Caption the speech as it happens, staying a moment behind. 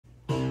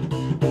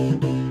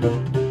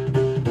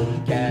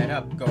Get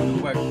up, go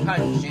to work,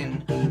 punch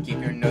in.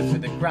 Keep your nose to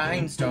the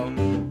grindstone.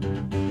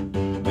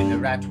 Win the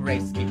rat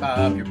race, keep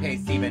up your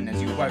pace even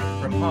as you work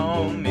from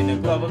home in a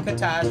global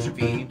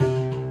catastrophe.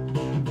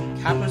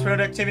 Capitalist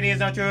productivity is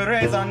not your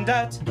raison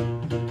d'etre.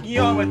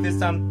 Your worth is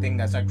something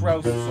that's not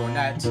gross or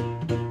net.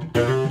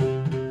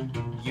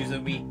 Use a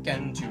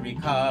weekend to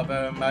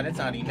recover, but it's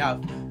not enough.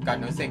 Got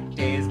no sick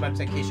days, much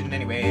vacation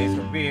anyways.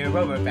 Career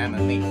over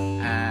family,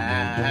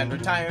 and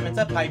retirement's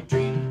a pipe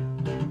dream.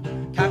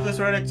 Capitalist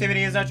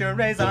productivity is not your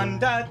raison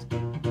d'etre.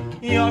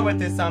 Your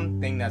worth is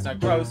something that's not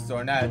gross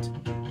or net.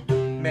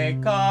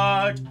 Make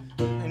art,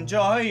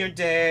 enjoy your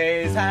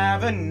days,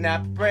 have a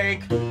nap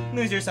break,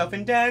 lose yourself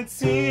in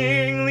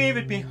dancing, leave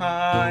it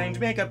behind,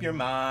 make up your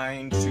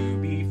mind to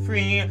be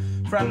free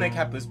from the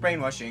capitalist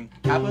brainwashing.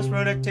 Capitalist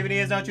productivity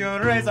is not your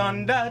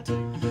raison d'etre.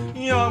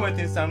 Your worth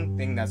is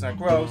something that's not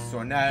gross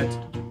or net.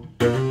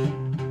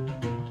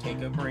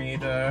 Take a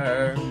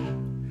breather.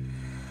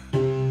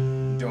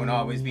 Don't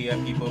always be a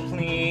people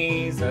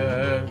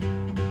pleaser.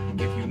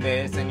 If you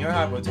listen, your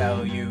heart will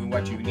tell you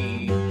what you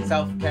need.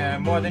 Self-care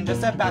more than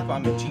just a bath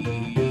bomb of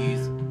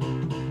cheese.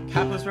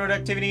 Capitalist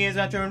productivity is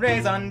not your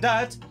raison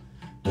d'etre.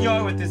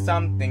 Your worth is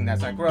something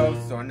that's not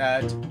gross or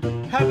net.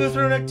 Capitalist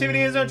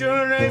productivity is not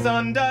your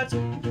raison d'etre.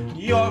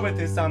 Your worth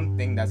is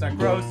something that's not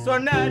gross or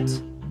net.